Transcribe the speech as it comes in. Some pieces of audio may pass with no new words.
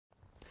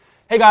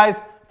Hey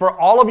guys, for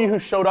all of you who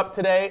showed up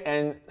today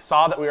and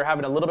saw that we were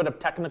having a little bit of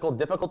technical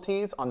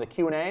difficulties on the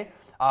Q&A,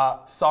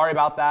 sorry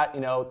about that.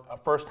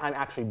 First time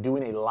actually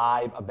doing a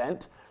live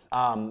event,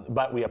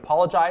 but we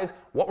apologize.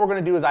 What we're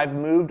going to do is I've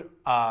moved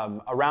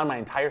around my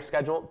entire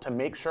schedule to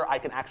make sure I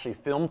can actually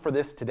film for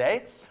this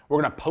today.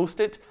 We're going to post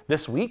it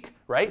this week,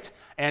 right?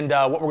 And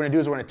what we're going to do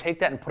is we're going to take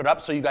that and put it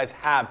up so you guys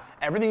have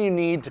everything you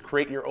need to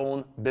create your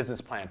own business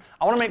plan.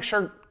 I want to make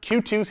sure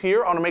Q2's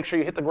here. I want to make sure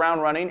you hit the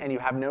ground running and you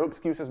have no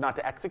excuses not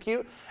to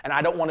execute. And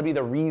I don't want to be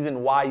the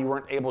reason why you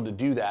weren't able to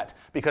do that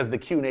because the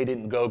Q&A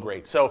didn't go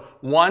great. So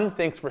 1,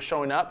 thanks for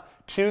showing up.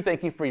 2,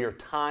 thank you for your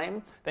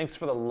time. Thanks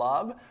for the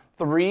love.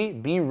 3,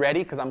 be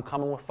ready because I'm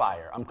coming with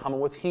fire. I'm coming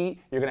with heat.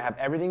 You're going to have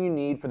everything you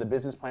need for the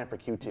business plan for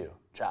Q2.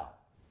 Ciao.